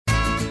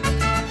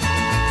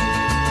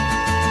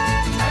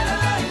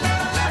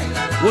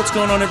What's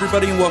going on,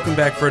 everybody, and welcome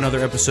back for another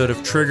episode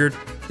of Triggered.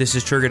 This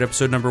is Triggered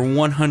episode number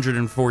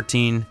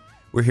 114.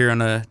 We're here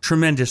on a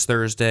tremendous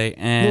Thursday,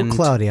 and a little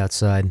cloudy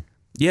outside.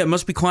 Yeah, it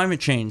must be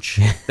climate change.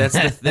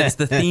 That's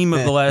the theme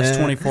of the last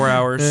 24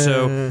 hours.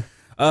 So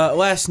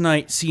last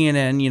night,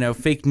 CNN,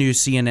 fake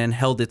news CNN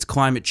held its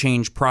climate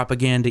change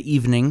propaganda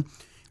evening,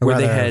 where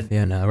they had.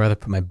 Yeah, no, I'd rather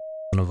put my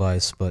on a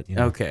vice, but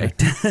Okay.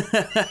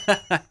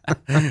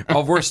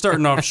 Oh, we're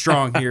starting off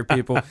strong here,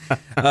 people.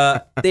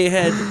 They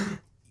had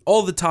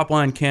all the top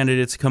line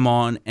candidates come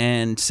on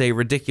and say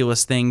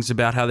ridiculous things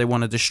about how they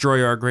want to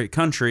destroy our great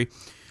country.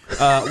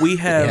 We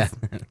have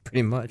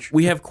pretty much.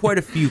 We have quite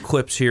a few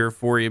clips here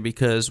for you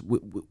because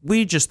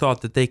we just thought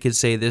that they could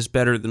say this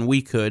better than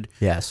we could.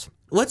 Yes.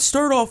 Let's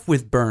start off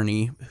with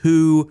Bernie,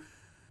 who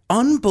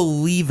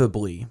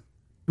unbelievably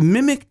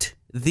mimicked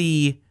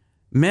the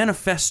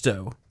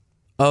manifesto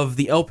of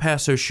the El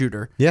Paso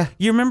shooter. Yeah.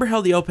 You remember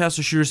how the El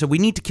Paso shooter said we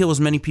need to kill as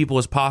many people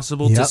as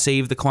possible to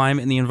save the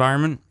climate and the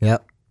environment?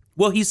 Yep.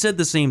 Well, he said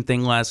the same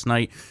thing last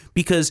night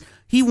because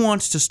he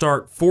wants to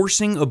start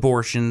forcing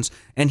abortions,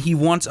 and he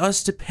wants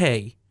us to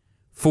pay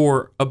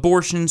for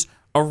abortions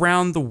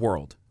around the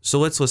world. So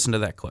let's listen to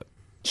that clip.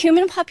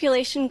 Human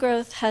population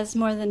growth has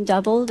more than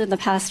doubled in the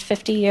past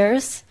 50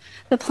 years.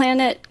 The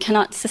planet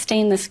cannot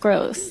sustain this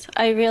growth.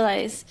 I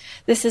realize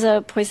this is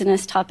a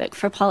poisonous topic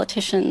for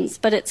politicians,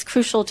 but it's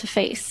crucial to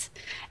face.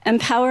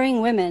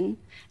 Empowering women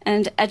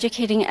and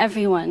educating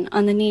everyone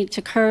on the need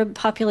to curb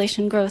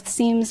population growth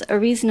seems a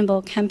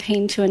reasonable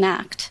campaign to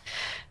enact.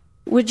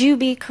 Would you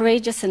be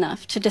courageous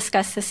enough to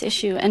discuss this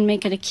issue and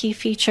make it a key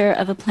feature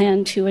of a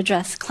plan to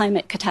address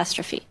climate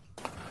catastrophe?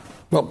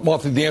 Well,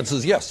 Martha, the answer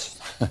is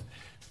yes.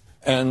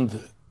 And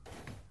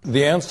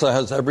the answer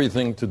has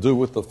everything to do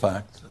with the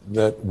fact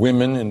that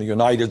women in the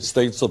United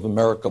States of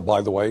America,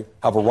 by the way,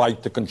 have a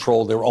right to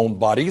control their own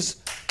bodies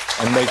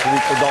and make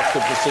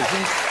reproductive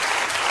decisions.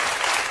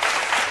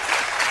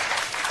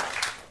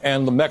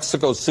 And the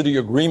Mexico City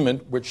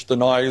Agreement, which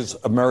denies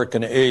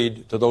American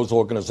aid to those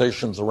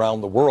organizations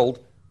around the world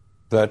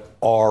that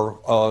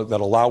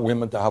allow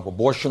women to have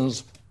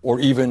abortions or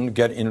even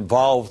get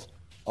involved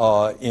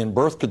in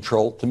birth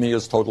control, to me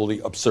is totally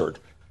absurd.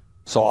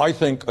 So I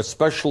think,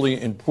 especially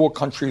in poor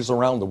countries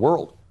around the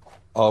world,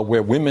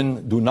 where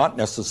women do not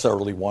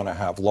necessarily want to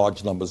have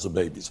large numbers of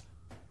babies,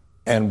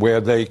 and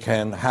where they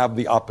can have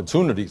the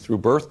opportunity through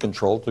birth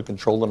control to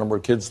control the number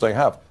of kids they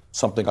have,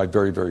 something I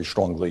very, very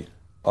strongly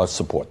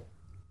support.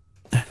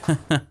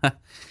 The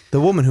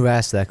woman who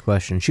asked that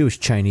question, she was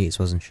Chinese,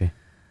 wasn't she?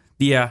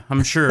 Yeah,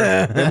 I'm sure.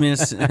 I mean,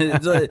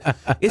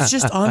 it's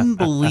just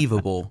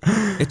unbelievable.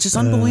 It's just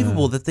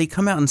unbelievable that they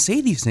come out and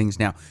say these things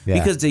now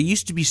because they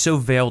used to be so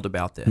veiled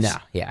about this.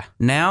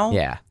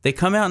 Now, they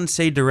come out and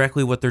say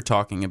directly what they're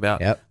talking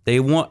about. Yep. They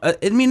want.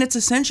 I mean, it's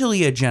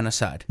essentially a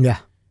genocide. Yeah.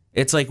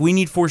 It's like we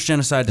need forced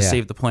genocide to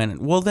save the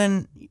planet. Well,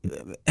 then,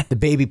 the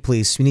baby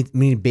police. We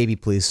need baby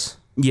police.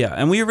 Yeah,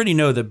 and we already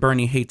know that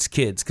Bernie hates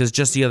kids because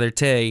just the other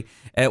day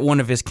at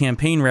one of his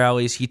campaign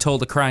rallies, he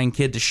told a crying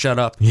kid to shut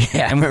up.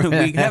 Yeah, and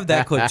we have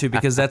that clip too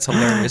because that's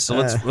hilarious. So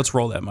let's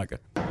roll that, Micah.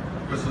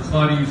 Because it's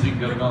not easy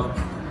getting up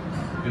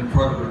in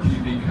front of a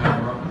TV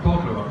camera and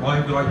talking about it.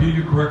 Ryan, did I hear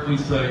you correctly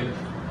say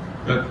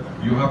that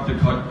you have to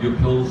cut your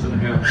pills in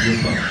half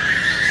yourself?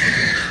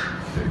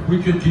 Okay. If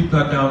we could keep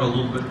that down a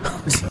little bit.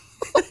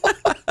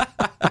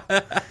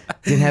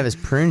 Didn't have his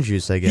prune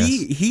juice, I guess.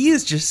 He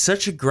is just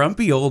such a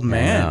grumpy old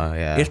man.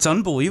 Yeah. It's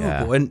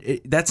unbelievable.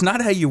 And that's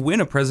not how you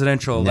win a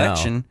presidential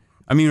election.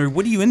 I mean,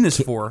 what are you in this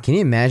for? Can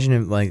you imagine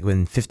him, like,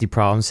 when 50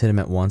 problems hit him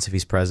at once, if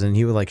he's president,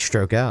 he would, like,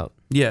 stroke out.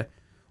 Yeah.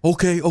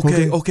 Okay.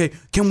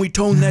 Can we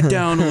tone that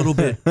down a little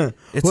bit?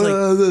 It's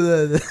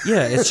like,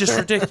 yeah, it's just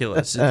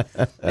ridiculous.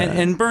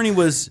 And Bernie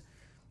was,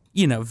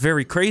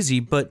 very crazy,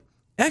 but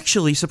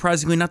actually,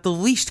 surprisingly, not the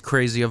least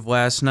crazy of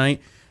last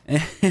night.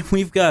 And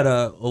we've got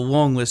a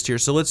long list here.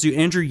 So let's do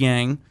Andrew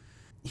Yang.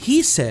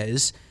 He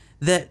says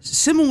that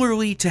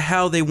similarly to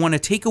how they want to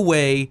take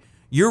away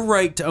your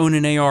right to own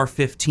an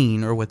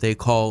AR-15, or what they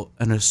call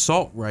an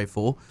assault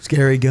rifle.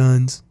 Scary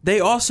guns. They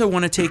also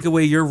want to take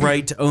away your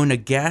right to own a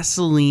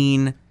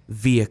gasoline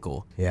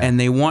vehicle. Yeah. And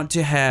they want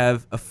to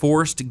have a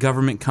forced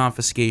government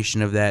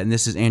confiscation of that. And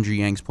this is Andrew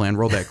Yang's plan.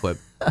 Roll that clip.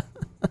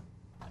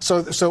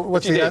 So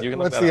what's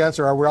the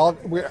answer? Are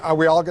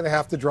we all going to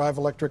have to drive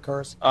electric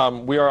cars?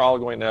 We are all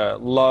going to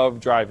love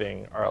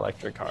driving our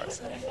electric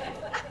cars.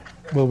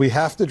 Will we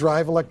have to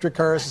drive electric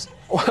cars?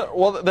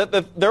 Well,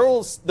 there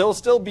will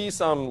still be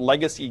some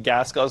legacy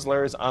gas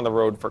guzzlers on the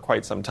road for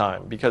quite some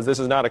time, because this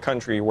is not a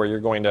country where you're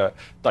going to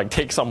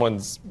take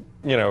someone's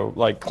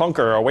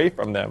clunker away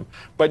from them.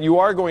 But you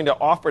are going to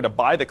offer to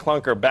buy the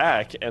clunker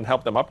back and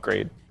help them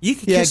upgrade. You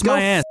can kiss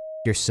my ass.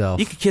 Yourself.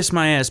 You could kiss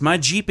my ass. My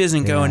Jeep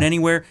isn't going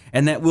anywhere,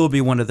 and that will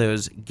be one of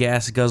those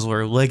gas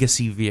guzzler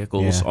legacy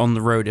vehicles on the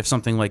road if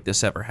something like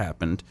this ever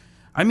happened.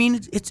 I mean,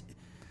 it's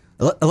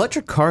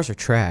electric cars are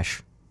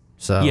trash.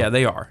 So yeah,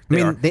 they are.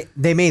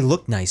 They may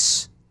look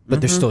nice,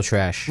 but they're still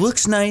trash.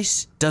 Looks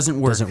nice, doesn't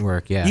work. Doesn't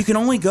work. Yeah. You can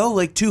only go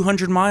like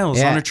 200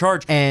 miles on a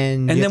charge,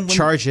 and then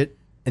charge it.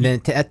 And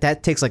then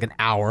that takes like an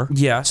hour.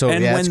 Yeah. So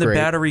and when the great.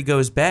 battery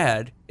goes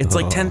bad, it's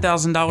like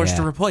 $10,000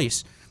 to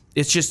replace.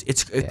 It's just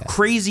a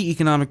crazy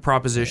economic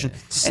proposition.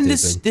 And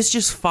this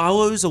just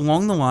follows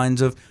along the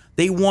lines of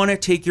they want to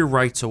take your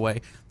rights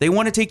away. They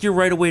want to take your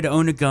right away to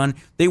own a gun.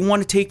 They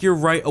want to take your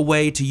right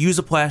away to use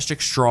a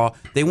plastic straw.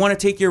 They want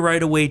to take your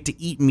right away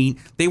to eat meat.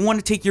 They want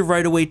to take your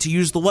right away to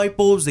use the light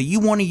bulbs that you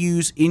want to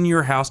use in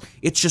your house.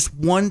 It's just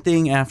one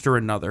thing after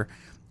another.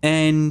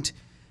 And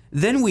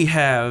then we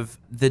have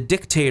the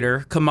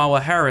dictator,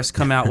 Kamala Harris,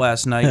 come out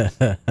last night,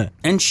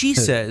 and she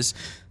says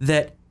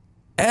that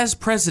as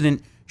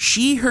president,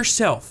 she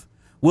herself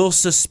will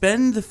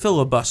suspend the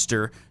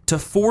filibuster to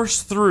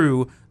force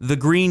through the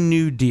Green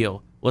New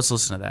Deal. Let's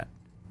listen to that.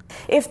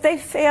 If they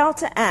fail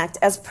to act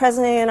as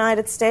president of the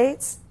United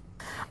States,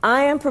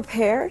 I am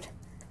prepared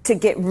to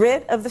get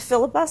rid of the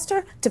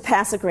filibuster to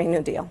pass a Green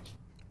New Deal.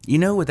 You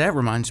know what that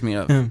reminds me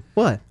of?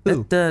 What?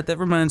 That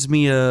reminds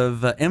me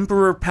of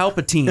Emperor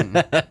Palpatine.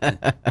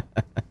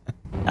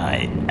 I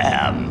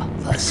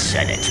am the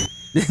Senate.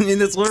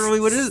 And that's literally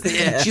what it is.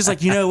 Yeah. She's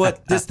like, you know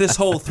what? This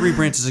whole three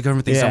branches of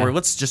government thing somewhere.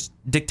 Let's just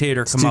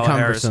dictator Kamala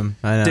Harris. I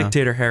know.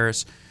 Dictator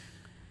Harris.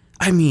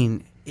 I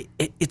mean,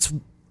 it's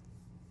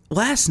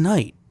last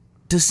night.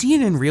 Does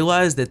CNN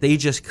realize that they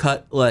just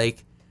cut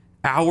like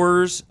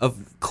hours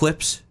of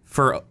clips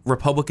for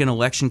Republican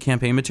election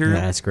campaign material?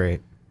 Yeah, that's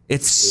great.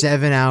 It's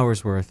 7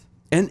 hours worth.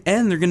 And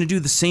they're going to do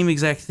the same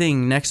exact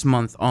thing next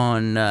month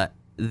on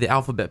the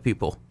Alphabet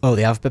People. Oh,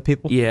 the Alphabet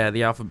People? Yeah,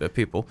 the Alphabet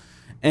People.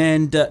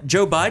 And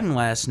Joe Biden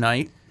last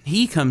night,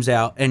 he comes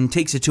out and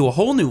takes it to a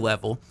whole new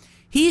level.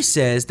 He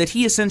says that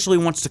he essentially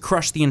wants to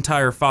crush the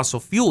entire fossil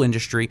fuel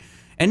industry,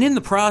 and in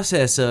the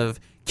process of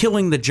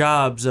killing the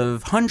jobs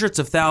of hundreds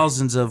of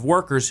thousands of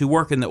workers who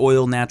work in the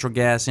oil, natural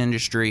gas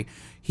industry,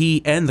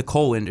 and the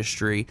coal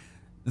industry,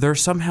 they're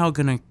somehow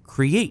going to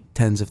create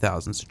tens of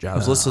thousands of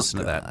jobs. Let's listen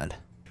to that.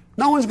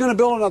 No one's going to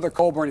build another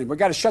coal burning. We've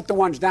got to shut the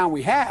ones down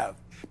we have,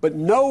 but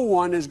no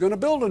one is going to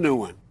build a new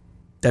one.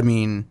 I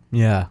mean,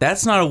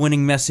 that's not a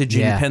winning message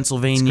in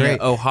Pennsylvania,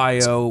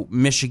 Ohio,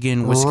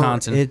 Michigan,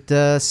 Wisconsin.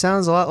 It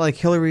sounds a lot like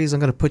Hillary's I'm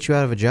going to put you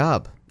out of a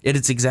job.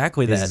 It's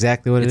exactly that. It's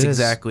exactly what it is. It's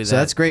exactly that. So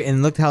that's great.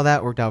 And look how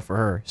that worked out for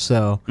her.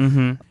 So,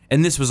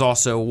 and this was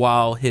also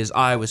while his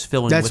eye was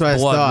filling with blood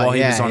while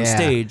he was on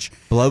stage.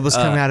 Blood was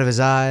coming out of his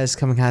eyes,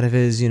 coming out of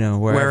his,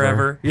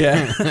 wherever.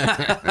 Yeah.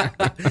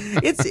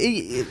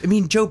 I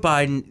mean, Joe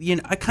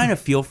Biden, I kind of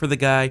feel for the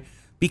guy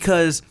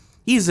because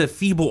he's a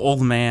feeble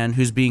old man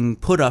who's being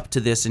put up to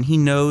this, and he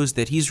knows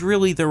that he's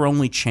really their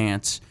only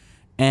chance.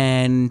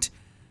 And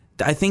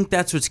I think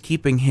that's what's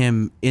keeping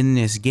him in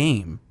this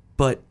game.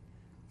 But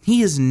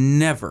he is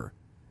never,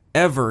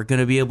 ever going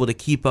to be able to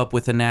keep up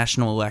with a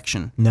national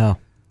election. No.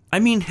 I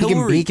mean,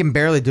 Hillary... He can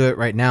barely do it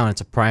right now, and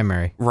it's a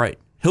primary. Right.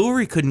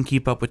 Hillary couldn't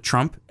keep up with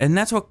Trump, and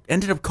that's what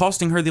ended up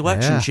costing her the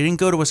election. Yeah. She didn't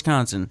go to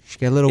Wisconsin.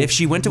 If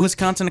she went to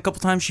Wisconsin a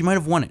couple times, she might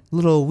have won it.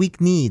 Little weak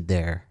need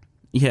there.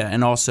 Yeah,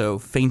 and also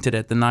fainted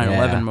at the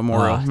 9/11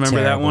 memorial. Remember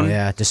terrible. that one?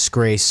 Yeah,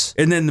 disgrace.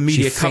 And then the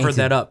media covered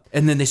that up.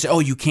 And then they said, oh,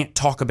 you can't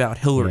talk about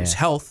Hillary's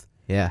health.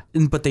 Yeah.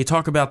 But they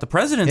talk about the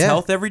president's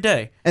health every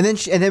day. And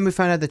then we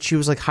found out that she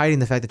was like hiding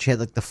the fact that she had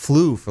like the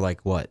flu for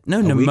like what?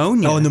 No,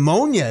 pneumonia. Oh,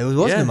 pneumonia. It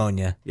was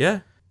pneumonia.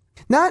 Yeah.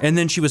 Not. And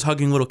then she was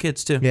hugging little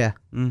kids too. Yeah.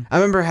 I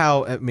remember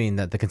how,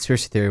 that the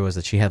conspiracy theory was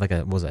that she had like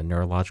a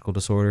neurological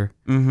disorder.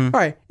 Mm-hmm. All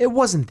right. It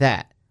wasn't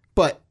that.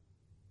 But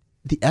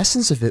the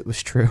essence of it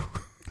was true.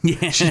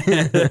 Yeah.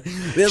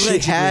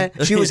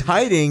 she was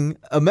hiding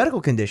a medical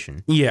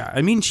condition. Yeah,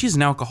 I mean, she's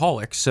an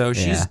alcoholic, so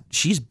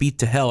she's beat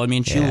to hell. I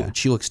mean,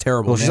 she looks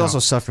terrible. Well, she's now. also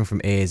suffering from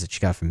AIDS that she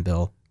got from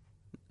Bill.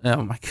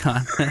 Oh my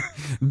God,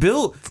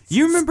 Bill!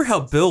 You remember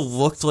how Bill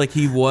looked like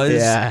he was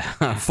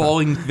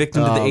falling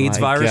victim to the AIDS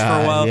virus for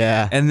a while,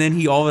 and then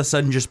he all of a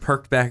sudden just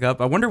perked back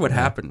up. I wonder what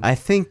happened. I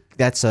think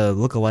that's a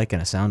look-alike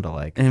and a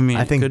sound-alike. I mean,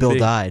 I think Bill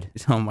died.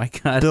 Oh my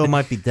God, Bill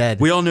might be dead.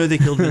 We all know they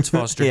killed Vince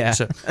Foster. Yeah.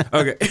 So,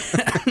 okay.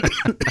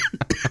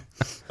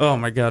 Oh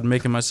my God,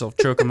 making myself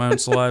choke on my own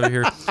saliva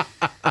here.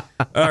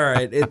 All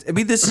right,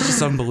 this is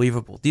just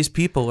unbelievable. These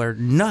people are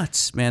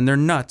nuts, man. They're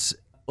nuts.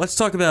 Let's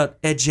talk about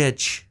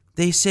Edge.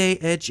 They say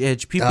Edge.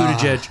 Pete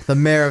Buttigieg. The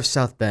mayor of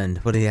South Bend.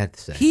 What did he have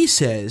to say? He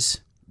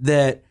says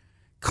that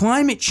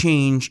climate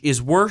change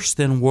is worse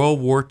than World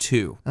War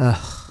II.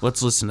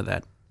 Let's listen to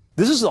that.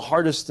 This is the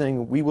hardest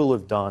thing we will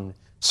have done,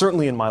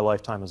 certainly in my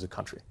lifetime as a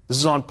country. This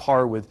is on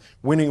par with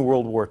winning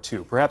World War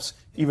II, perhaps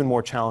even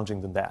more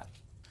challenging than that.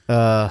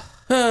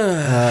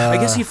 I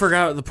guess he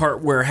forgot the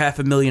part where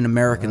 500,000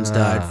 Americans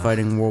died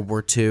fighting World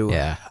War II.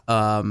 Yeah.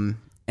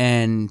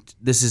 And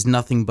this is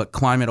nothing but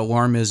climate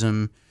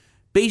alarmism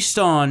based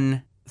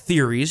on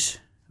theories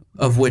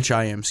of which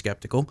I am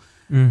skeptical.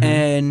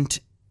 And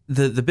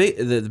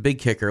the big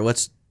kicker,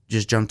 let's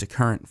just jump to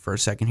current for a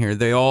second here.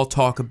 They all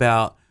talk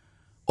about,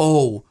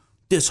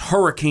 this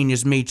hurricane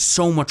is made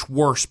so much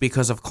worse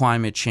because of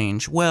climate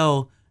change.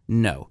 Well,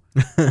 no.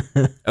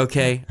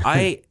 Okay,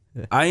 I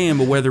am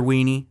a weather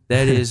weenie.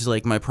 That is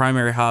like my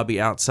primary hobby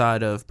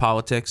outside of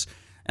politics.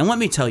 And let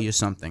me tell you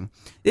something.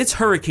 It's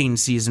hurricane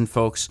season,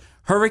 folks,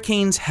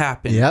 Hurricanes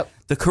happen. Yep.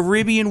 The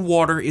Caribbean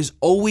water is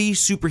always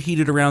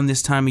superheated around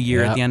this time of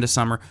year at the end of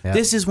summer. Yep.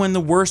 This is when the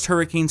worst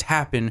hurricanes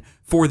happen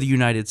for the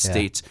United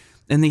States.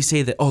 And they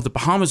say that, the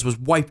Bahamas was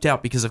wiped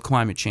out because of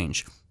climate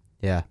change.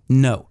 Yeah.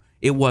 No,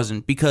 it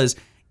wasn't, because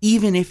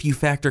even if you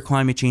factor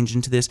climate change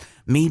into this,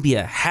 maybe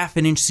a half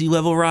an inch sea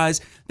level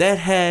rise, that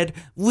had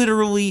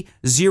literally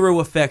zero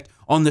effect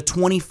on the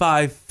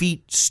 25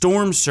 feet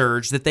storm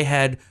surge that they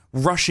had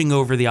rushing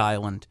over the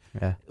island.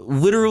 Yeah.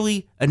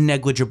 Literally a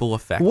negligible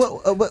effect.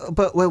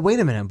 But wait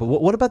a minute. But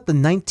what about the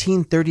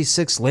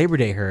 1936 Labor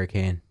Day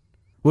hurricane?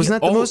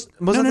 Wasn't that the most?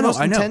 Wasn't the most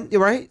intense?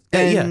 Right?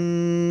 They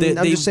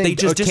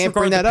just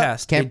disregard the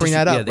past. Can't bring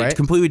that up. Yeah, they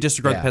completely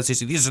disregard the past. They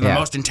say these are the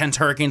most intense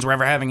hurricanes we're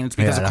ever having, and it's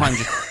because of climate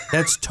change.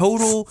 That's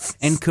total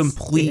and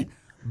complete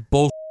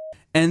bullshit.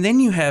 And then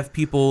you have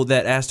people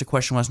that asked a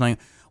question last night.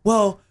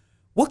 Well,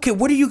 what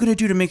are you going to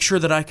do to make sure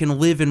that I can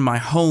live in my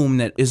home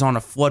that is on a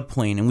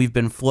floodplain, and we've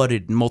been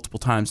flooded multiple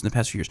times in the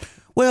past few years?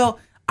 Well,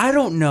 I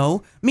don't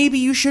know. Maybe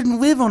you shouldn't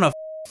live on a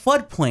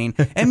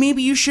floodplain, and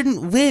maybe you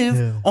shouldn't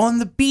live on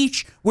the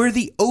beach where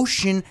the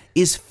ocean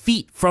is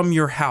feet from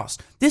your house.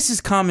 This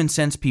is common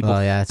sense, people.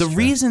 The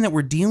reason that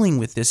we're dealing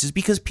with this is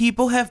because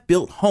people have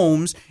built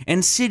homes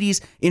and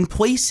cities in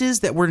places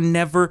that were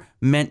never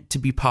meant to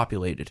be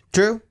populated.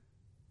 True.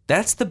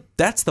 That's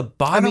the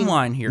bottom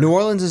line here. New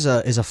Orleans is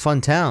a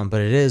fun town,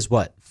 but it is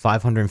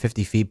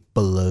 550 feet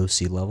below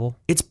sea level.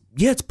 It's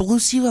below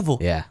sea level.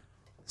 Yeah.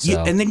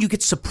 And then you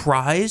get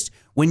surprised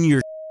when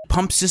your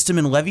pump system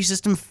and levee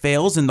system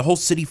fails and the whole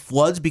city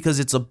floods because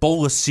it's a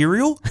bowl of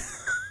cereal.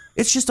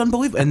 It's just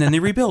unbelievable. And then they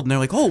rebuild, and they're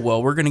like,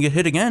 we're going to get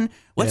hit again.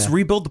 Let's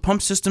rebuild the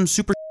pump system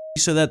super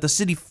so that the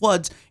city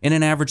floods in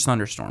an average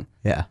thunderstorm.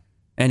 Yeah.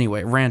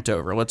 Anyway, rant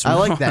over. I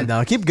like that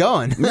now. Keep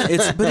going.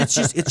 It's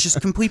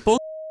just complete bullshit.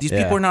 These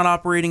people are not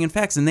operating in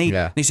facts, and they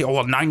say,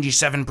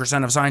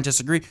 97% of scientists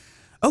agree.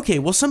 Okay,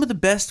 well, some of the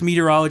best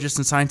meteorologists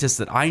and scientists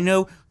that I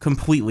know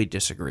completely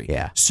disagree.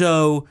 Yeah.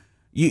 So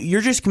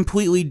you're just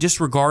completely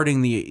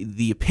disregarding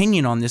the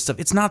opinion on this stuff.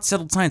 It's not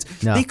settled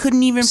science. No. They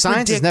couldn't even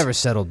Science is never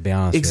settled, to be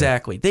honest.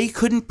 Exactly. They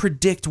couldn't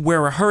predict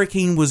where a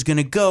hurricane was going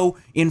to go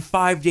in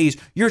 5 days.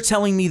 You're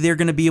telling me they're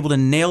going to be able to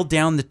nail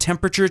down the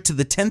temperature to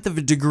the 10th of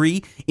a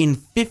degree in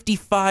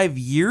 55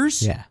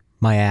 years? Yeah.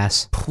 My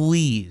ass.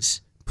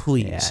 Please.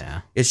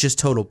 Yeah. It's just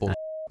total bull.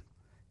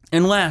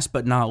 And last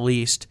but not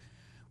least,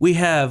 we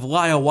have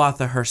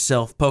Hiawatha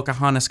herself,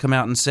 Pocahontas, come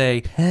out and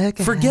say,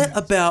 forget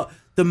about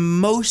the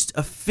most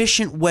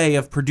efficient way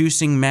of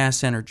producing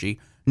mass energy,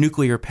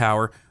 nuclear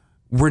power.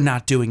 We're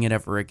not doing it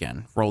ever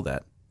again. Roll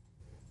that.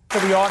 To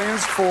the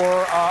audience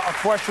for a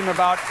question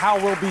about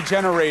how we'll be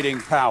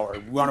generating power.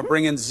 We want to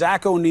bring in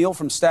Zach O'Neill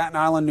from Staten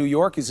Island, New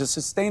York. He's a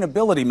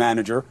sustainability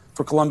manager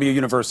for Columbia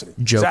University.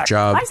 Joke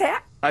job. Hi,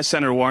 Zach. Hi,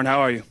 Senator Warren. How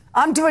are you?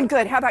 I'm doing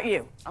good. How about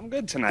you? I'm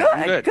good tonight.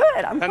 I'm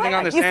good. I'm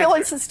glad. You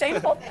feeling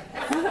sustainable?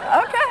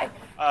 Okay.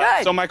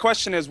 Good. So my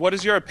question is, what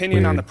is your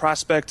opinion on the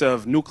prospect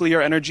of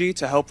nuclear energy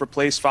to help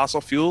replace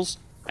fossil fuels?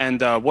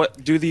 And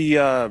what do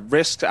the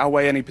risks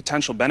outweigh any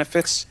potential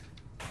benefits?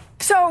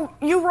 So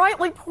you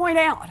rightly point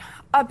out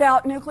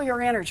about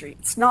nuclear energy.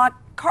 It's not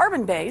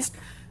carbon-based,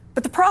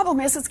 but the problem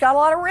is it's got a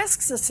lot of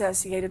risks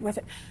associated with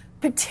it,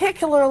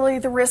 particularly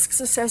the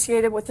risks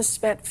associated with the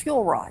spent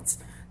fuel rods,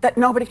 that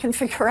nobody can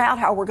figure out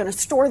how we're going to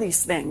store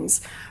these things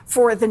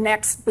for the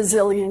next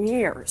bazillion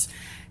years.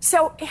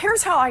 So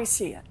here's how I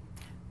see it.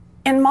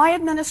 In my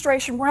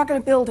administration, we're not going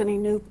to build any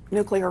new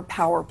nuclear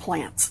power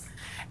plants.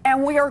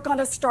 And we are going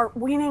to start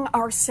weaning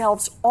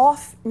ourselves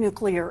off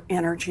nuclear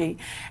energy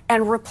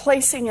and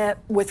replacing it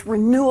with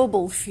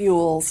renewable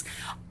fuels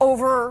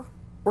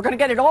we're going to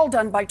get it all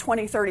done by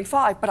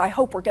 2035, but I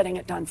hope we're getting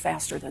it done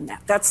faster than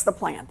that. That's the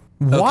plan.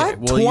 What? Okay,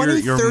 well,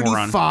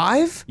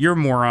 2035? You're a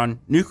moron.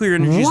 Nuclear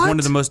energy is one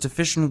of the most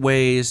efficient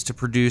ways to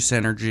produce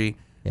energy.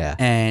 Yeah.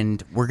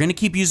 And we're going to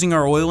keep using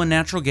our oil and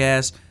natural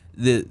gas.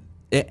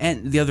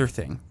 And the other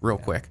thing, real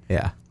quick.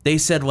 Yeah. They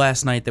said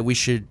last night that we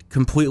should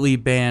completely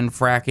ban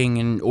fracking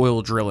and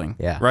oil drilling.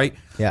 Yeah. Right?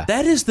 Yeah.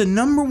 That is the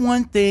number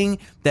one thing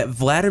that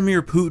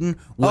Vladimir Putin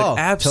would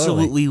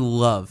absolutely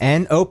love.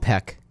 And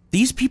OPEC.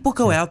 These people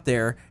go out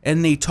there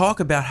and they talk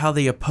about how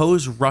they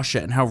oppose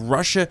Russia and how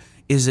Russia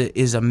is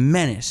a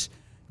menace,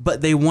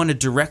 but they want to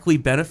directly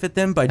benefit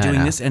them by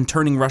doing this and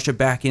turning Russia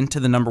back into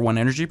the number one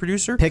energy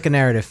producer. Pick a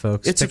narrative,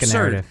 folks. It's Pick absurd.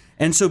 a narrative.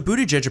 And so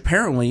Buttigieg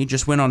apparently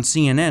just went on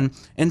CNN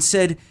and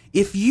said,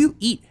 if you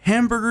eat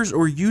hamburgers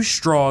or use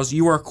straws,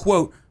 you are,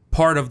 quote,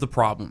 part of the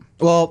problem.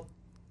 Well,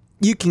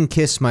 you can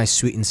kiss my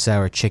sweet and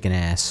sour chicken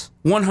ass.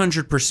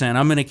 100%.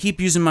 I'm going to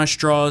keep using my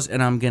straws,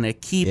 and I'm going to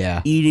keep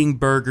eating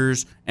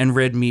burgers and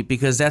red meat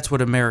because that's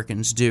what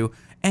Americans do.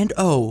 And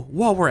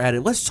while we're at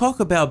it, let's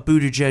talk about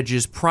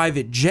Buttigieg's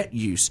private jet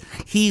use.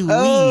 He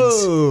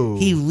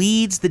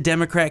leads the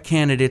Democrat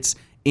candidates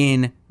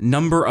in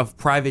number of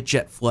private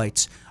jet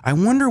flights. I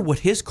wonder what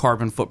his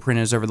carbon footprint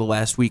is over the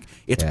last week.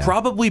 It's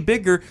probably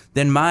bigger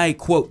than my,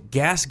 quote,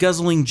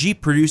 gas-guzzling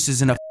Jeep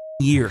produces in a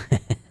year.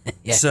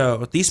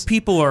 So these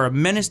people are a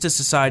menace to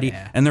society,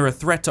 and they're a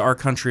threat to our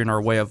country and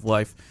our way of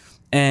life.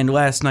 And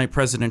last night,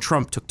 President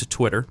Trump took to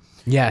Twitter.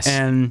 Yes.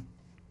 And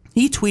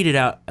he tweeted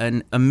out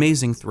an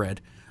amazing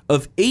thread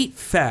of 8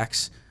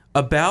 facts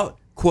about,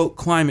 quote,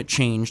 climate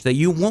change that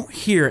you won't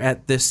hear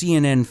at the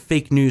CNN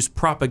fake news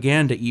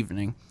propaganda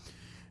evening.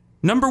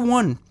 Number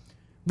 1,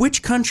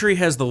 which country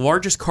has the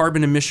largest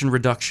carbon emission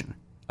reduction?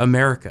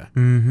 America.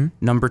 Mm-hmm.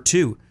 Number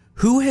 2,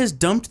 who has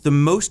dumped the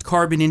most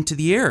carbon into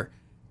the air?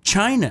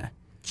 China.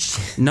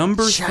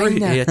 Number 3,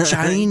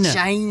 China.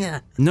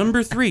 China.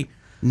 Number 3,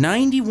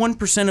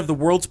 91% of the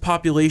world's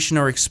population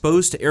are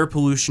exposed to air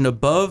pollution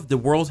above the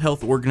World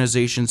Health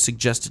Organization's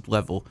suggested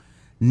level.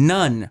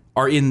 None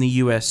are in the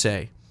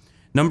USA.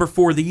 Number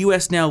 4, the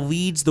U.S. now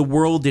leads the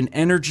world in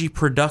energy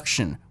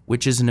production,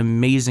 which is an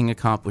amazing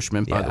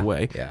accomplishment, by the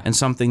way, and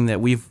something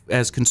that we've,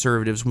 as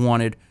conservatives,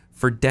 wanted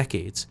for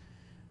decades.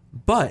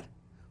 But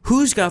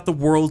who's got the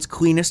world's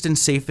cleanest and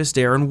safest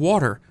air and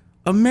water?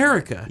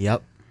 America.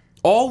 Yep.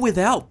 All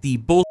without the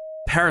bull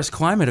Paris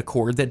Climate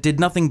Accord that did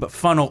nothing but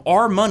funnel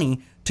our money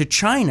to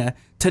China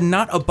to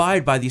not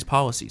abide by these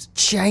policies.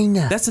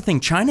 China. That's the thing.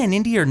 China and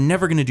India are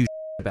never going to do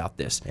about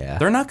this. Yeah.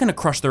 They're not going to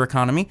crush their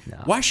economy. No.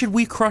 Why should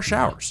we crush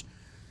ours?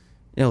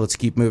 Let's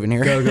keep moving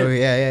here. Go.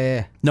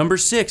 Yeah. Number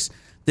 6,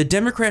 the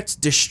Democrats'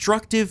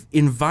 destructive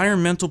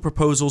environmental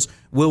proposals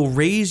will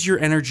raise your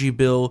energy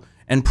bill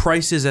and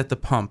prices at the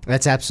pump.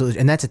 That's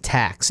absolutely, and that's a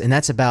tax, and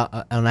that's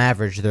about, on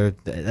average,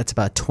 that's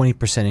about a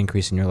 20%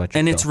 increase in your electric bill.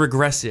 And it's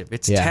regressive.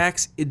 It's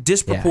tax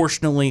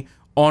disproportionately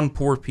on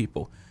poor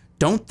people.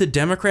 Don't the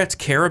Democrats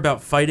care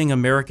about fighting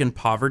American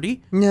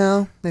poverty?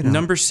 No, they don't.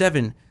 Number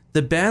 7,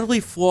 the badly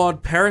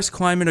flawed Paris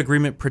Climate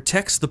Agreement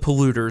protects the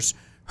polluters,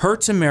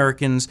 hurts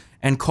Americans,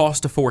 and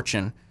costs a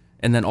fortune.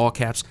 And then all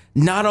caps,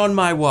 not on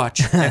my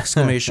watch,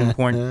 exclamation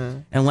point.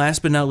 And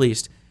last but not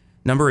least,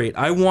 number 8,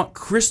 I want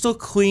crystal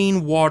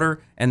clean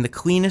water and the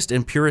cleanest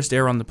and purest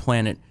air on the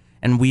planet.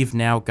 And we've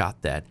now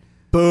got that.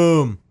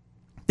 Boom.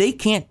 They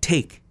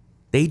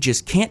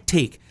just can't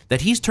take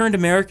that he's turned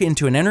America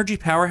into an energy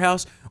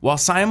powerhouse while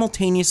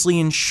simultaneously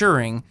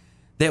ensuring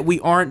that we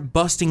aren't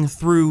busting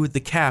through the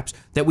caps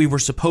that we were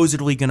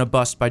supposedly going to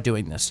bust by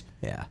doing this.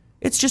 Yeah.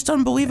 It's just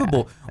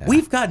unbelievable. Yeah.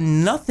 We've got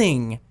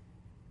nothing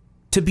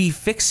to be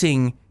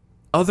fixing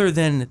other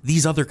than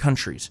these other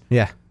countries.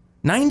 Yeah.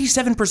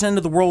 97%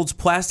 of the world's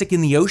plastic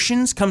in the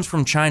oceans comes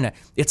from China.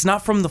 It's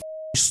not from the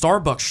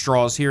Starbucks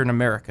straws here in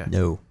America.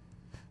 No.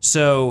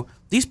 So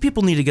these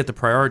people need to get the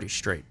priorities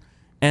straight.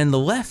 And the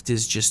left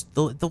is just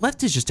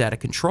out of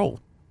control.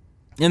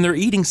 And they're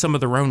eating some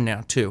of their own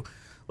now, too.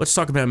 Let's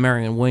talk about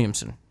Marianne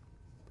Williamson.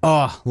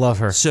 Oh, love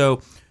her.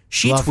 So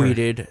she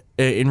tweeted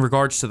in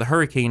regards to the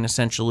hurricane,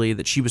 essentially,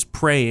 that she was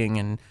praying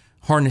and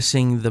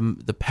harnessing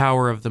the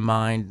power of the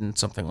mind and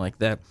something like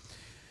that.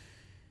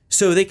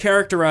 So they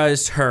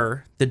characterized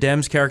her, the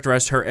Dems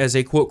characterized her as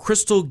a, quote,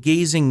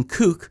 crystal-gazing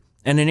kook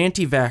and an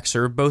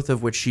anti-vaxxer, both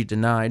of which she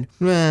denied.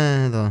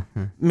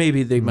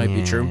 Maybe they might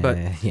be true, but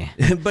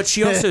but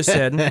she also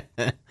said,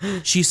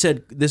 this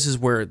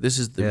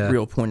is the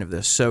real point of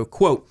this. So,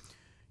 quote,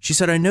 she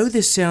said, I know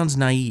this sounds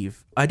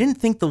naive. I didn't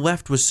think the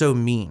left was so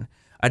mean.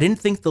 I didn't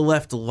think the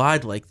left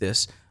lied like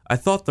this. I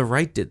thought the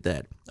right did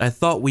that. I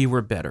thought we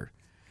were better.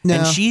 No.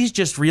 And she's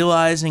just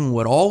realizing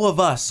what all of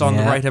us on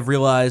the right have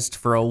realized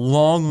for a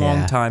long,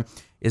 long time,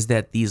 is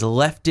that these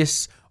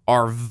leftists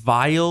are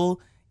vile,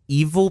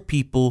 evil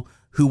people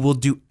who will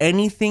do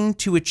anything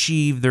to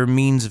achieve their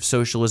means of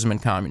socialism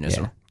and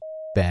communism.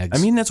 Bags.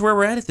 I mean, that's where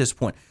we're at this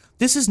point.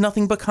 This is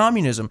nothing but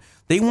communism.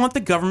 They want the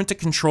government to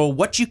control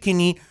what you can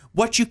eat,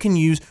 what you can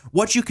use,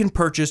 what you can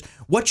purchase,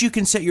 what you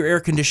can set your air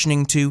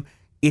conditioning to.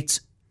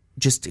 It's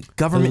just a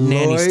government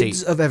nanny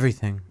state. Of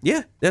everything.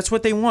 Yeah, that's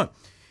what they want.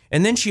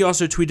 And then she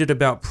also tweeted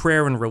about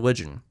prayer and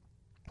religion.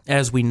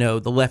 As we know,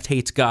 the left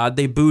hates God.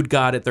 They booed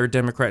God at their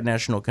Democrat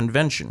National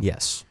Convention.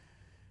 Yes.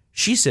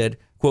 She said,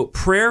 quote,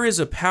 prayer is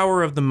a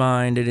power of the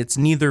mind, and it's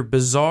neither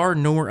bizarre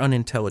nor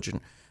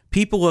unintelligent.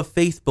 People of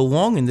faith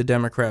belong in the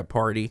Democrat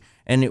Party,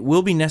 and it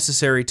will be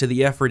necessary to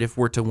the effort if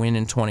we're to win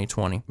in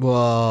 2020.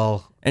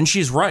 Well... And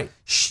she's right.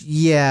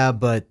 Yeah,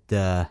 but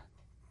they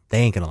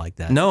ain't going to like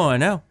that. No, I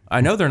know.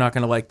 I know they're not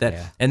going to like that.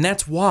 Yeah. And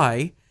that's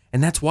why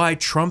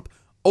Trump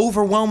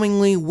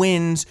overwhelmingly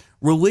wins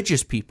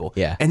religious people.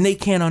 Yeah. And they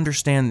can't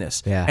understand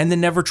this. Yeah. And the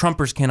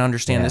never-Trumpers can't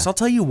understand this. I'll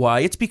tell you why.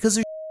 It's because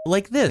of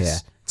like this.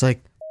 Yeah. It's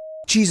like,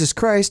 Jesus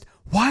Christ,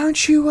 why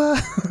aren't you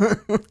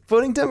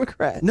voting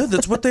Democrat? No,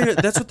 that's what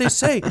they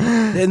say.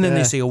 And then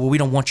they say, oh, well, we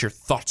don't want your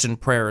thoughts and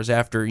prayers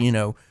after,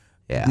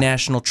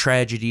 national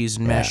tragedies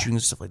and mass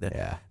shootings and stuff like that.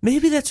 Yeah.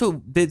 Maybe that's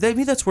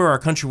where our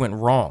country went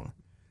wrong,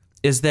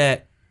 is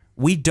that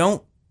we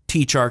don't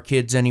teach our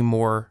kids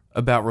anymore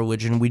about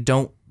religion. We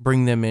don't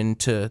bring them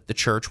into the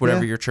church,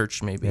 whatever your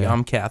church may be. Yeah.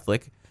 I'm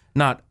Catholic,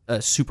 not a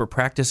super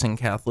practicing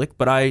Catholic,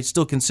 but I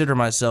still consider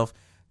myself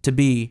to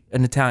be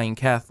an Italian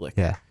Catholic.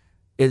 Yeah.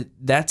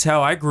 That's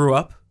how I grew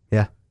up.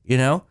 Yeah.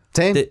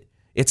 Same.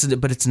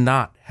 But it's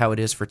not how it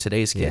is for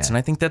today's kids. And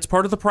I think that's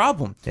part of the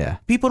problem. Yeah.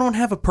 People don't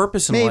have a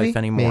purpose in life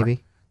anymore.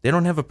 They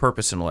don't have a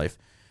purpose in life.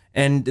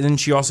 And then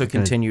she also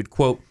continued,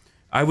 quote,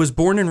 I was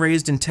born and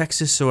raised in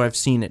Texas, so I've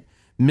seen it.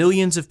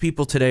 Millions of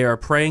people today are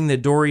praying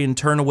that Dorian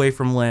turn away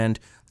from land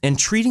and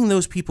treating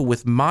those people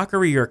with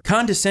mockery or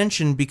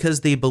condescension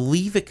because they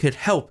believe it could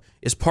help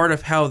is part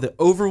of how the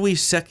overly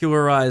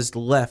secularized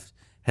left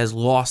has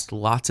lost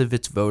lots of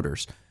its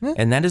voters.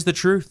 And that is the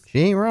truth. She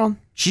ain't wrong.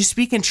 She's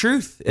speaking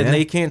truth, and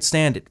they can't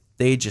stand it.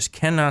 They just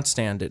cannot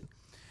stand it.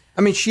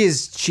 I mean, she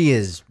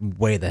is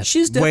way the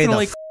She's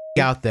definitely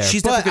out there.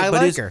 She's but definitely,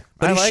 I like her.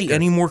 But I is like she her.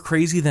 any more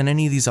crazy than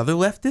any of these other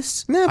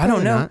leftists? No, I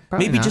don't know. not.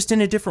 Probably Maybe not. just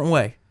in a different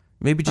way.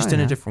 Maybe just in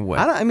a different way.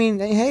 I mean,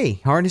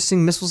 hey,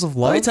 harnessing missiles of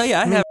love. Let me tell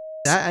you,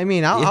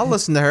 I'll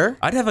listen to her.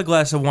 I'd have a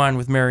glass of wine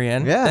with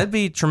Marianne. Yeah. That'd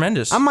be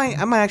tremendous. I might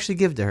actually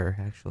give to her.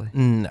 Actually,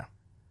 no.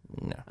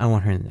 I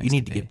want her in the next You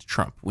need to debate. give to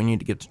Trump. We need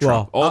to give to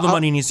Trump. All the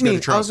money needs to go to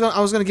Trump. I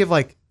was gonna give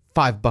like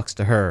 $5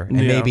 to her and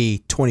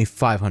maybe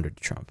 $2,500 to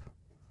Trump.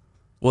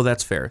 Well,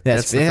 that's fair.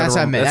 That's the what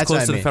I meant. That's what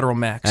close I to the mean. federal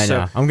max. I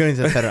know. So. I'm going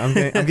to the federal.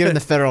 I'm giving the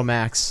federal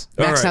max.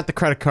 All Maxing right. out the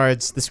credit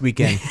cards this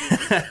weekend.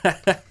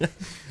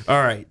 All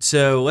right,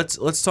 so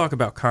let's talk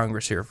about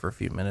Congress here for a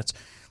few minutes.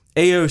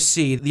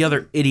 AOC, the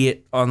other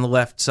idiot on the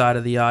left side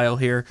of the aisle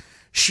here,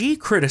 she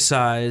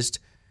criticized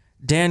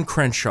Dan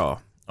Crenshaw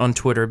on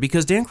Twitter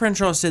because Dan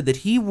Crenshaw said that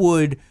he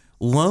would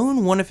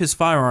loan one of his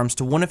firearms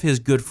to one of his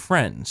good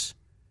friends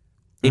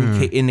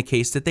in the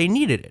case that they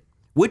needed it,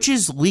 which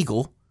is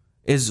legal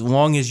as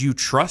long as you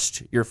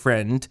trust your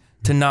friend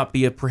to not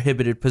be a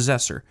prohibited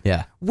possessor.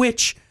 Yeah.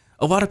 Which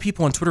a lot of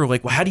people on Twitter are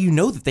like, well, how do you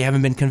know that they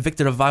haven't been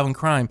convicted of violent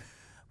crime?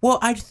 Well,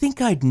 I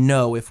think I'd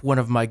know if one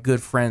of my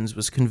good friends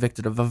was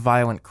convicted of a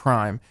violent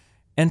crime.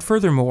 And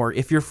furthermore,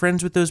 if you're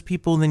friends with those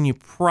people, then you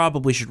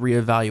probably should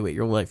reevaluate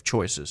your life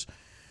choices.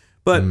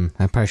 But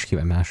I probably should keep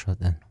my mouth shut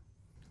then.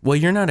 Well,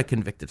 you're not a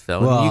convicted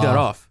felon. You got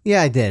off.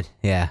 Yeah, I did.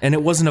 Yeah. And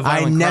it wasn't a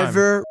violent crime. I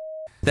never...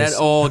 That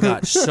all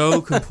got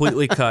so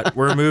completely cut.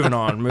 We're moving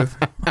on.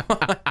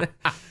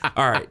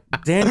 All right.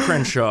 Dan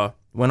Crenshaw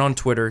went on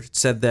Twitter,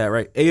 said that,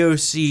 right?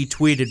 AOC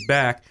tweeted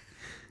back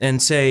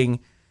and saying,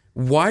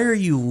 why are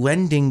you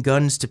lending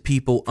guns to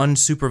people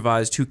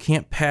unsupervised who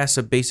can't pass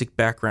a basic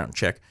background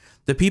check?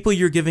 The people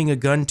you're giving a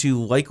gun to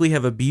likely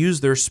have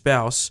abused their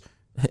spouse.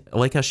 I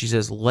like how she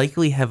says,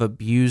 likely have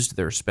abused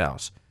their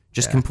spouse.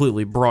 Just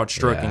completely broad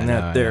stroking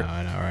I know,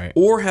 right?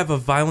 Or have a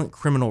violent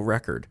criminal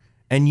record.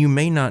 And you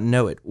may not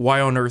know it. Why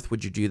on earth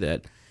would you do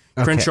that?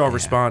 Crenshaw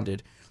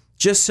responded,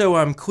 just so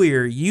I'm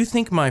clear, you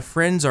think my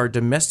friends are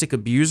domestic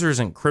abusers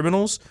and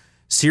criminals?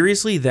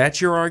 Seriously,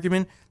 that's your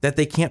argument? That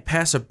they can't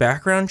pass a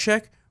background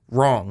check?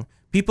 Wrong.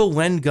 People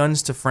lend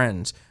guns to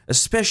friends,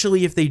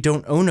 especially if they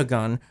don't own a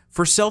gun,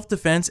 for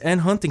self-defense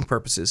and hunting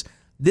purposes.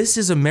 This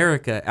is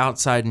America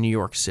outside New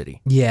York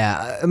City.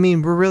 Yeah, I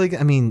mean,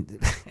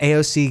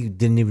 AOC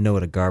didn't even know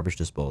what a garbage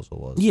disposal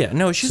was. Yeah,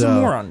 no, she's a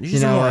moron. She's you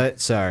know a moron. what?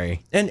 Sorry.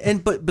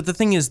 But the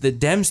thing is, the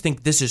Dems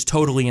think this is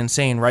totally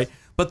insane, right?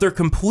 But they're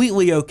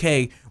completely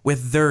okay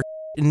with their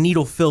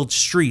needle-filled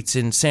streets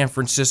in San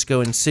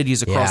Francisco and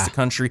cities across the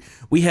country.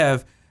 We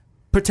have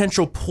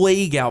potential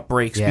plague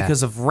outbreaks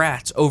because of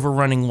rats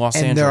overrunning Los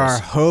Angeles. And there are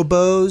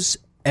hobos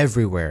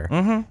everywhere.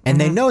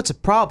 And they know it's a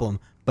problem,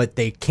 but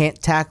they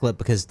can't tackle it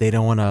because they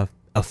don't want to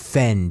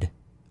offend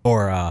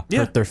or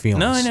hurt their feelings.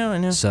 No, I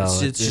know. So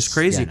it's just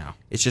crazy. Yeah, no.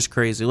 It's just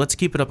crazy. Let's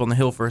keep it up on the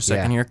hill for a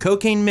second here.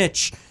 Cocaine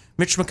Mitch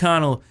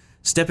McConnell,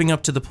 stepping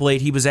up to the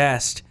plate. He was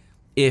asked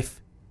if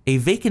a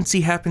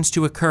vacancy happens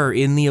to occur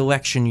in the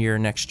election year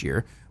next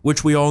year,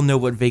 which we all know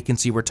what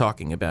vacancy we're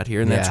talking about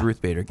here, and that's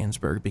Ruth Bader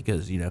Ginsburg,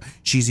 because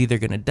she's either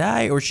going to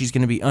die or she's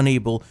going to be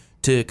unable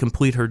to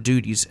complete her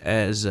duties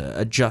as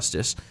a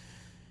justice.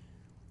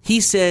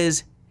 He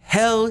says,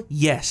 hell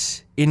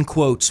yes, in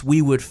quotes,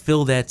 we would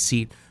fill that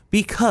seat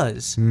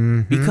because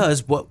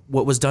what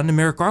was done to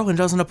Merrick Garland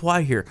doesn't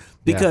apply here,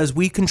 because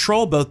we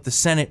control both the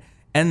Senate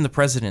and the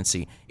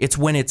presidency. It's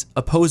when it's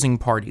opposing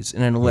parties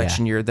in an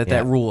election year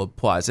that rule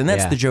applies, and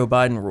that's the Joe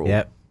Biden rule.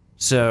 Yep.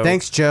 So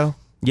thanks, Joe.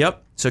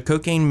 Yep. So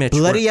Cocaine Mitch.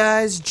 Bloody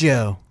Eyes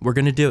Joe. We're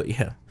going to do it,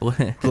 yeah.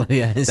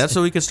 Bloody Eyes. That's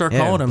what we could start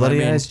calling him.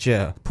 Bloody Eyes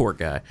Joe. Poor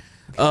guy.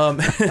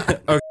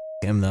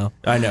 Him, though.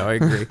 I know, I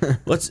agree.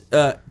 Let's,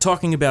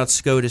 talking about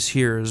SCOTUS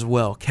here as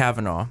well,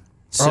 Kavanaugh.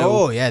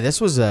 So,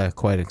 this was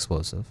quite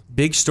explosive.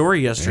 Big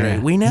story yesterday.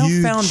 We now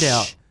found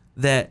out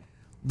that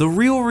the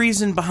real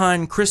reason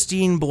behind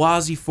Christine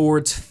Blasey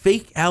Ford's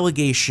fake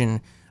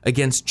allegation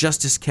against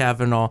Justice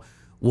Kavanaugh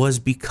was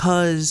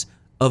because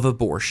of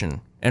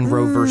abortion and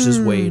Roe versus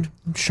Wade.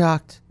 I'm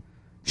shocked.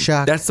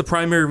 That's the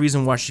primary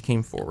reason why she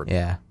came forward.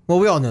 Yeah. Well,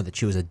 we all know that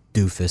she was a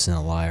doofus and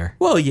a liar.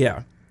 Well,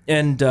 yeah.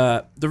 And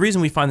the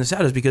reason we find this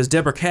out is because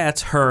Deborah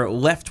Katz, her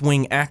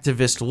left-wing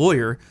activist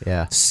lawyer,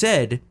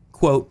 said,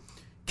 quote,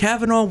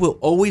 Kavanaugh will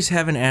always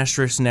have an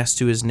asterisk next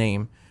to his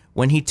name.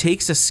 When he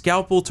takes a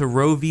scalpel to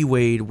Roe v.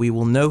 Wade, we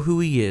will know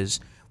who he is,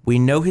 we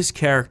know his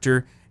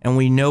character, and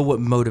we know what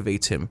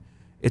motivates him.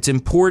 It's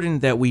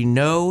important that we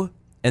know,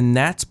 and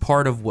that's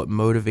part of what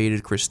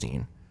motivated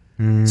Christine.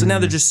 So now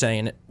they're just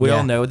saying it. We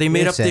all know. They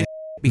made up the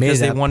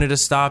because they wanted to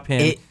stop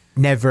him. It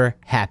never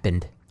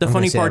happened. The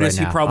funny part is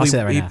he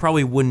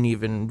probably wouldn't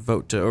even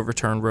vote to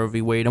overturn Roe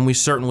v. Wade, and we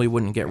certainly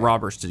wouldn't get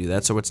Roberts to do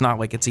that, so it's not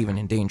like it's even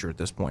in danger at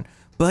this point.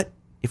 But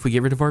If we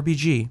get rid of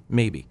RBG,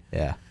 maybe.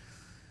 Yeah.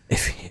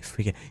 If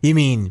we get, you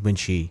mean when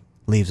she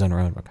leaves on her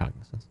own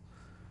recognizance?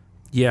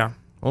 Yeah.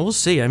 Well, we'll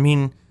see. I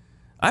mean,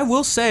 I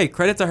will say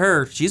credit to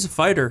her. She's a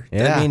fighter.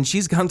 Yeah. I mean,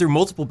 she's gone through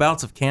multiple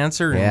bouts of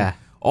cancer and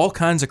all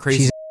kinds of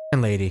crazy. She's an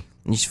Iron Lady.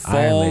 And she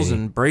falls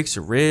and breaks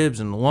her ribs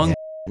and lung.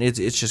 Yeah.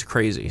 It's just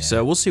crazy. Yeah.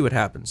 So we'll see what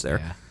happens there.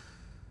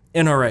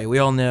 Yeah. NRA. We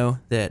all know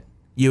that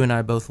you and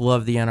I both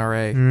love the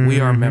NRA. Mm-hmm. We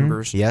are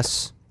members.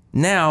 Yes.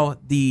 Now,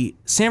 the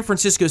San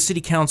Francisco City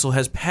Council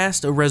has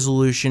passed a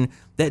resolution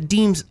that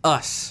deems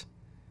us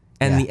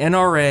and the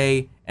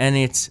NRA and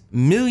its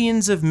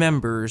millions of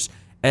members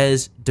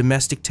as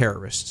domestic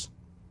terrorists.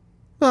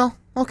 Well,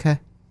 okay.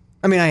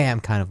 I mean, I am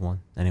kind of one,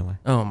 anyway.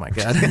 Oh, my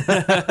God.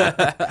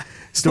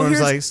 Storm's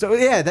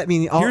that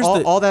mean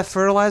all that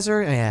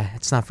fertilizer,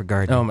 it's not for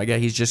gardening. Oh, my God,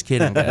 he's just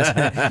kidding,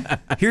 guys.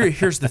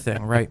 Here's the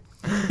thing, right?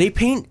 They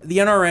paint the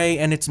NRA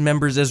and its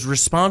members as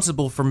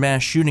responsible for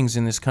mass shootings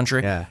in this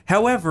country. Yeah.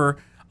 However,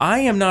 I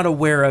am not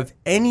aware of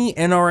any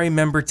NRA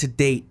member to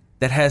date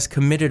that has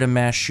committed a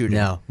mass shooting.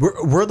 No.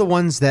 We're the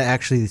ones that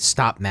actually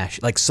stopped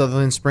mass, like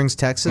Sutherland Springs,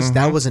 Texas. Mm-hmm.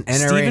 That was an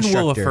NRA instructor.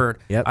 Stephen Williford.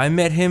 Yep. I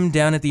met him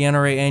down at the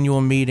NRA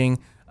annual meeting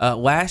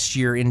last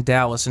year in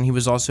Dallas, and he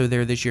was also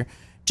there this year.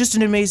 Just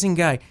an amazing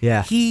guy.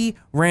 Yeah. He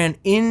ran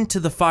into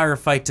the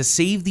firefight to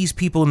save these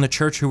people in the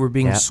church who were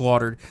being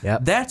slaughtered.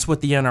 Yep. That's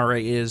what the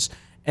NRA is.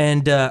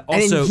 And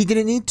also, and he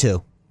didn't need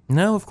to.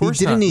 No, of course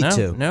he didn't not.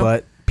 need to. No.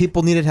 But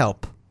people needed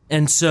help.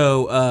 And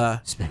so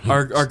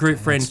our great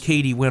friend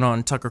Katie went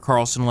on Tucker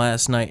Carlson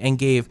last night and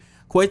gave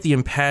quite the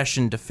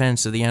impassioned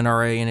defense of the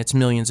NRA and its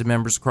millions of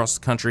members across the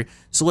country.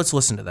 So let's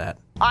listen to that.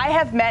 I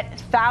have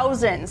met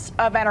thousands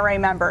of NRA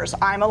members.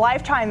 I'm a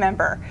lifetime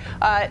member.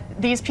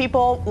 These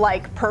people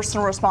like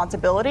personal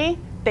responsibility.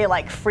 They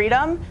like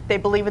freedom. They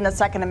believe in the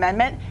Second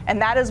Amendment.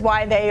 And that is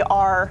why they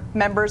are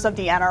members of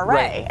the NRA.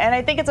 Right. And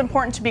I think it's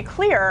important to be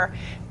clear,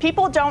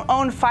 people don't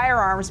own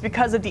firearms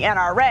because of the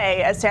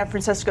NRA, as San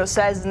Francisco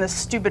says in this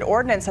stupid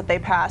ordinance that they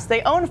passed.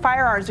 They own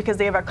firearms because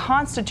they have a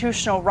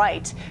constitutional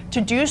right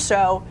to do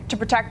so to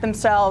protect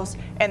themselves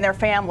and their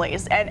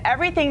families. And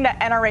everything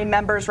that NRA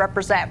members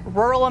represent,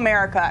 rural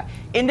America,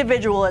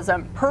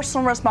 individualism,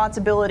 personal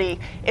responsibility,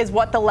 is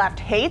what the left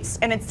hates.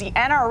 And it's the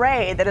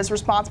NRA that is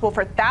responsible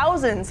for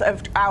thousands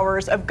of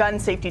hours of gun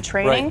safety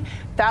training,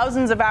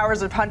 thousands of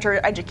hours of hunter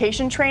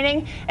education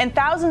training, and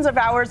thousands of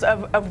hours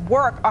of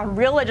work on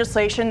real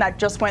legislation that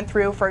just went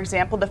through, for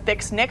example, the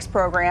Fix NICS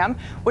program,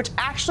 which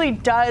actually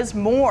does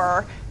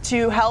more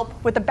to help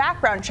with the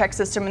background check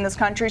system in this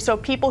country so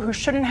people who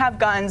shouldn't have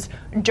guns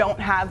don't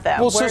have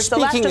them. Well, whereas the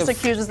left just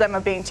accuses them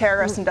of being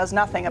terrorists and does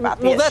nothing about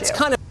the issue. Well, that's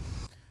kind of...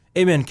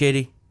 Amen,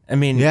 Katie. I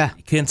mean, you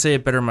can't say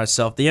it better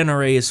myself. The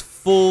NRA is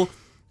full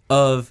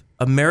of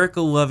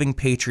America-loving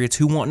patriots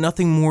who want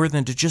nothing more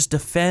than to just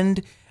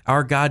defend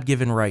our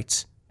God-given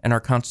rights and our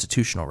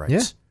constitutional rights.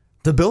 Yeah.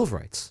 The Bill of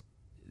Rights.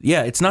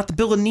 Yeah, it's not the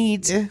Bill of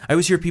Needs. Yeah. I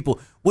always hear people,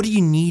 what do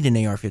you need an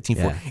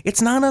AR-15 for?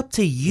 It's not up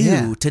to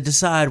you to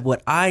decide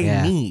what I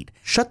need.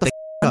 Shut the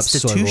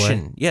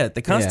Constitution. Up, yeah,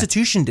 the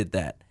Constitution did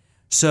that.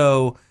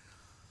 So,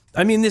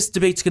 I mean, this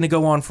debate's going to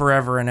go on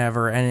forever and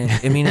ever, and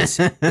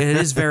it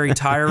is very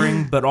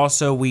tiring. But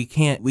also, we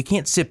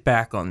can't sit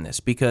back on this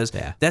because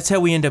that's how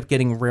we end up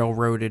getting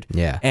railroaded.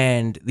 Yeah.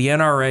 And the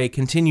NRA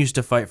continues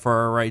to fight for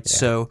our rights.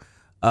 So,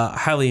 I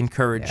highly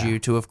encourage you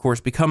to, of course,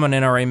 become an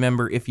NRA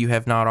member if you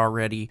have not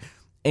already,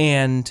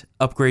 and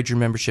upgrade your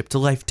membership to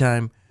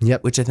lifetime.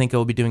 Yep. Which I think I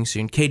will be doing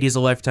soon. Katie's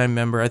a lifetime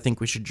member. I think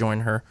we should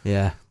join her.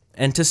 Yeah.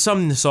 And to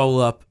sum this all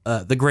up,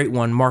 the great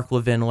one, Mark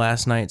Levin,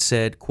 last night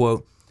said,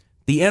 quote,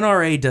 "The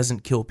NRA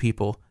doesn't kill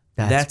people.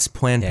 That's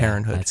Planned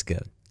Parenthood." That's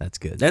good. That's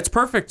good. That's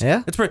perfect.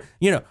 Yeah. That's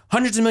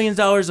hundreds of millions of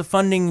dollars of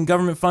funding and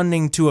government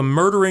funding to a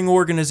murdering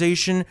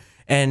organization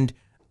and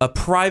a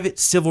private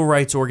civil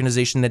rights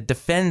organization that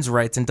defends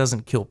rights and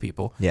doesn't kill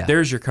people. Yeah.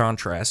 There's your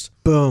contrast.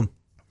 Boom.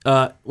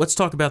 Let's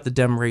talk about the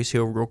Dem race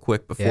here real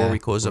quick before we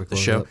close up the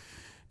show.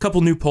 A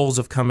couple new polls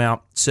have come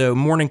out. So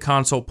Morning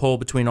Consult poll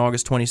between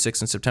August 26th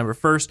and September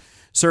 1st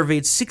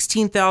surveyed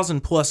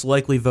 16,000 plus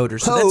likely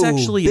voters. So that's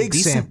actually a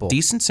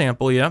decent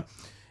sample, yeah.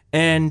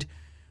 And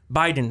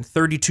Biden,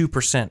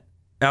 32%,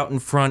 out in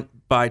front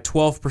by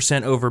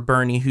 12% over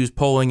Bernie, who's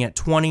polling at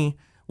 20,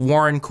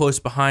 Warren close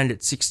behind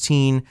at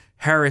 16,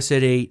 Harris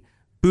at 8,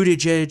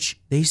 Buttigieg,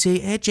 they say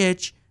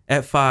edge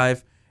at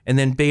 5, and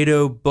then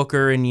Beto,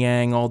 Booker, and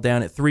Yang all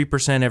down at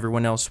 3%.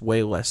 Everyone else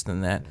way less than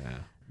that. Yeah.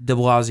 De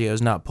Blasio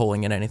is not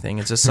polling at anything.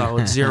 It's a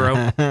solid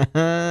 0.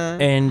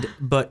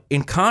 But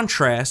in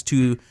contrast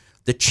to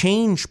the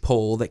Change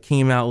poll that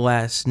came out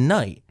last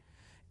night,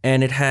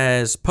 and it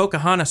has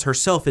Pocahontas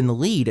herself in the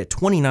lead at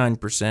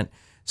 29%,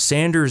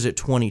 Sanders at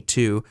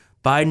 22%,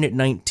 Biden at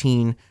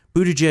 19%,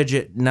 Buttigieg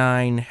at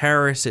 9%,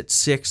 Harris at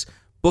 6%,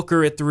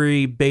 Booker at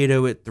 3%,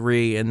 Beto at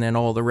 3%, and then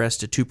all the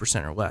rest at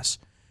 2% or less.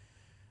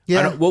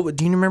 Yeah.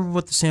 Do you remember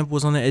what the sample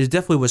was on that? It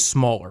definitely was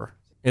smaller.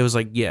 It was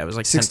like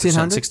 10%,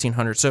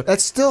 1,600. So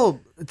it's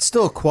still it's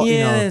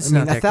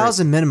not that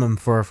 1,000 minimum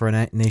for a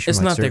nationwide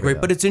It's not survey, that great,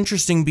 though. but it's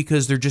interesting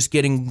because they're just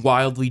getting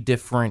wildly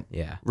different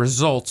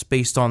results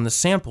based on the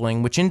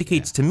sampling, which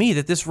indicates to me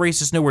that this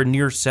race is nowhere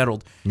near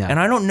settled. No. And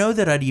I don't know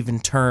that I'd even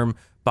term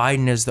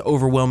Biden as the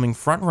overwhelming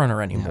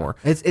frontrunner anymore.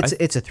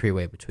 It's a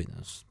three-way between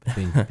those.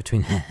 Between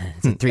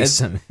it's a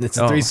threesome. It's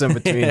a threesome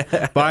between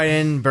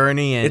Biden,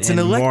 Bernie, and it's an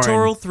electoral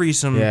Warren.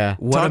 threesome. Yeah,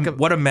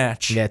 What a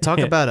match. Yeah, talk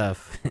about a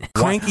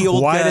cranky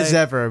old white guy. as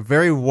ever,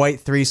 very white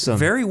threesome.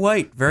 Very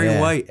white,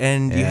 white,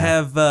 and you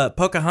have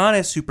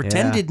Pocahontas who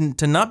pretended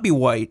to not be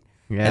white,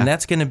 and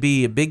that's going to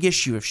be a big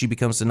issue if she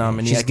becomes the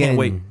nominee. I can't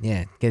wait.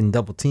 Yeah, getting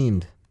double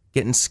teamed,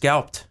 getting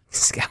scalped.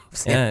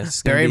 Scalps. Yeah,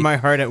 bury my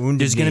heart at wounded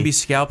There's going to knee. be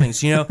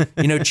scalpings. You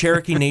know,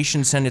 Cherokee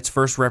Nation sent its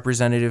first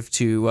representative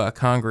to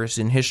Congress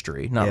in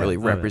history. Not really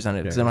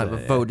representatives. They don't have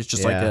a vote. It's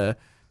just like a,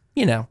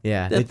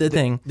 the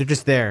thing. They're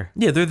just there.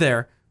 Yeah, they're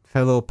there.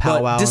 Have a little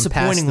powwow.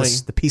 Disappointingly, and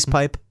pass the peace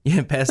pipe.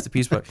 Yeah, pass the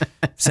peace pipe.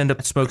 Send up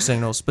the smoke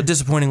signals. But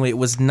disappointingly, it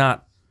was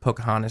not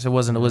Pocahontas. It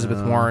wasn't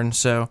Elizabeth Warren.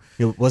 So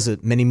was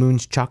it Many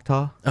Moons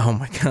Choctaw? Oh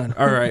my God!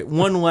 All right,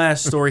 one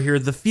last story here.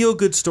 The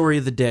feel-good story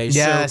of the day.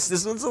 Yes, so,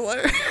 this one's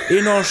hilarious.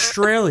 In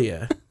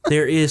Australia,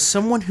 there is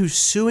someone who's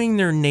suing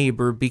their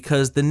neighbor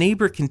because the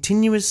neighbor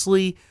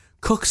continuously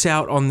cooks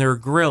out on their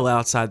grill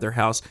outside their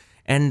house.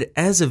 And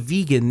as a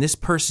vegan, this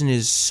person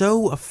is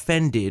so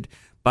offended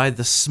by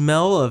the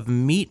smell of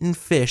meat and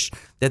fish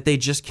that they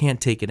just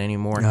can't take it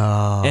anymore.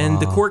 Oh. And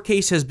the court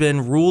case has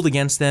been ruled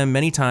against them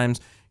many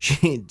times.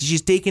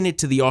 She's taken it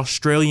to the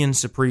Australian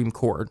Supreme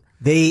Court.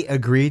 They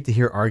agreed to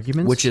hear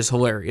arguments? Which is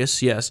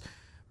hilarious, yes.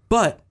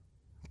 But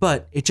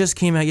it just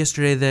came out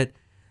yesterday that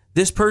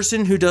this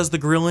person who does the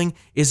grilling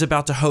is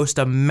about to host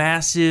a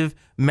massive,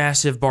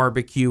 massive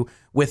barbecue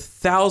with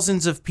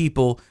thousands of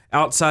people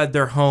outside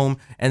their home,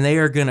 and they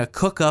are going to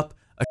cook up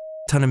a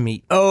ton of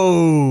meat.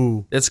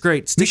 Oh. That's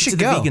great. Stick to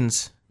the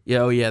vegans.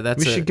 Yeah, we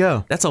should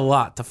go. That's a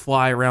lot to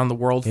fly around the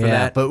world for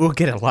that. But we'll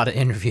get a lot of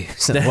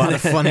interviews and a lot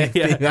of funny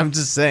things. I'm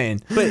just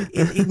saying. But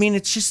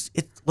this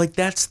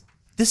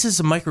is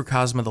a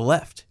microcosm of the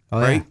left,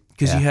 right?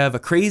 Because you have a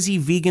crazy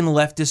vegan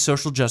leftist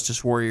social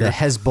justice warrior, the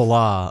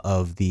Hezbollah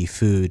of the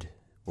food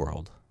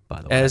world,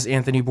 by the way, as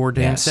Anthony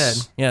Bourdain said.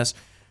 Yes,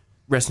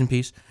 rest in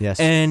peace. Yes,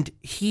 and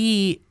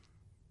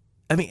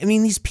I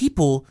mean, these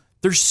people,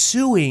 they're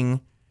suing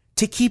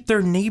to keep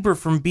their neighbor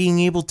from being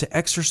able to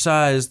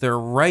exercise their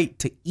right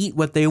to eat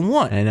what they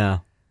want. I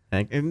know.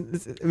 I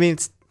mean,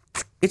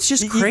 it's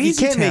just crazy. You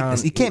can't make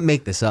this. You can't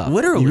make this up.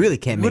 Literally, you really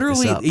can't make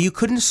this up. You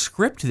couldn't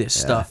script this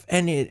stuff.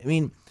 And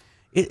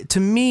to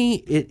me,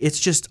 it's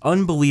just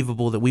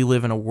unbelievable that we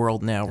live in a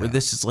world now where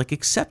this is like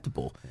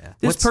acceptable. Yeah.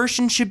 This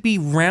person should be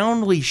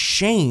roundly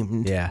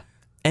shamed. Yeah.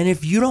 And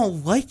if you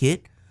don't like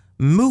it,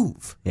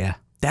 move. Yeah.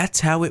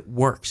 That's how it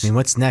works. I mean,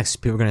 what's next?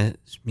 People are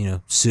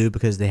gonna, sue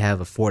because they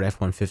have a Ford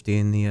F-150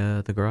 in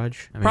the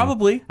garage.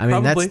 Probably.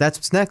 That's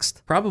what's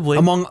next. Probably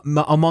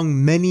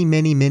among many,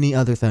 many, many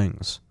other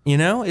things.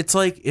 It's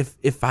like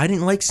if I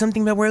didn't like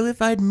something about where I live,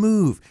 I'd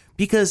move,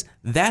 because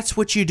that's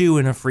what you do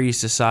in a free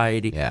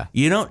society. Yeah.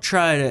 You don't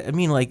try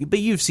to. But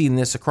you've seen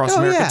this across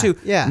America too.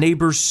 Yeah.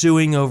 Neighbors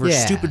suing over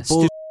stupid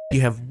bullshit. You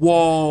have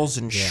walls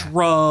and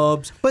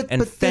shrubs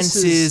and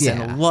fences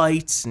and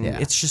lights, and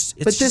it's just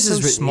so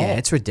small. Yeah,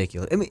 it's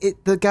ridiculous. I mean,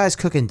 the guy's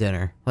cooking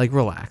dinner. Like,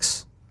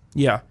 relax.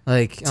 Yeah,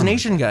 like it's an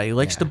Asian guy. He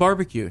likes to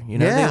barbecue.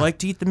 They like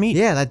to eat the meat.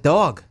 Yeah, that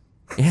dog.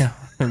 Yeah,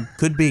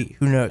 could be.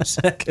 Who knows?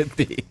 Could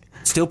be.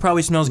 Still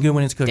probably smells good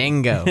when it's cooked.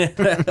 Dingo.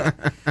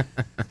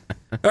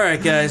 All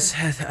right, guys.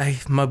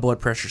 My blood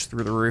pressure's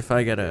through the roof.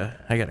 I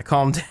gotta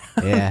calm down.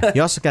 Yeah.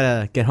 You also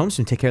gotta get home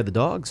soon. Take care of the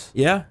dogs.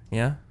 Yeah.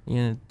 A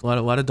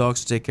lot of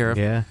dogs to take care of.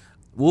 Yeah.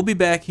 We'll be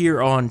back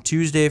here on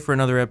Tuesday for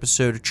another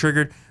episode of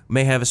Triggered.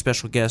 May have a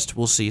special guest.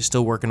 We'll see.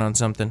 Still working on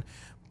something.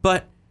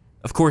 But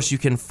of course, you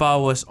can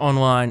follow us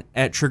online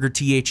at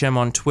TriggeredTHM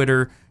on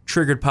Twitter,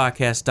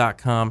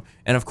 TriggeredPodcast.com,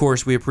 and of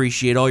course, we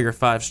appreciate all your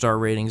 5-star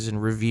ratings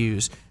and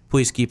reviews.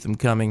 Please keep them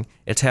coming.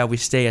 It's how we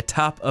stay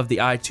atop of the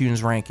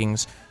iTunes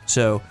rankings.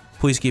 So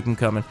please keep them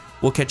coming.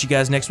 We'll catch you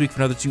guys next week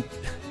for another two.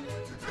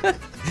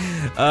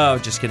 Oh,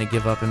 just going to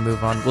give up and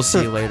move on. We'll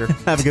see you later.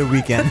 Have a good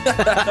weekend.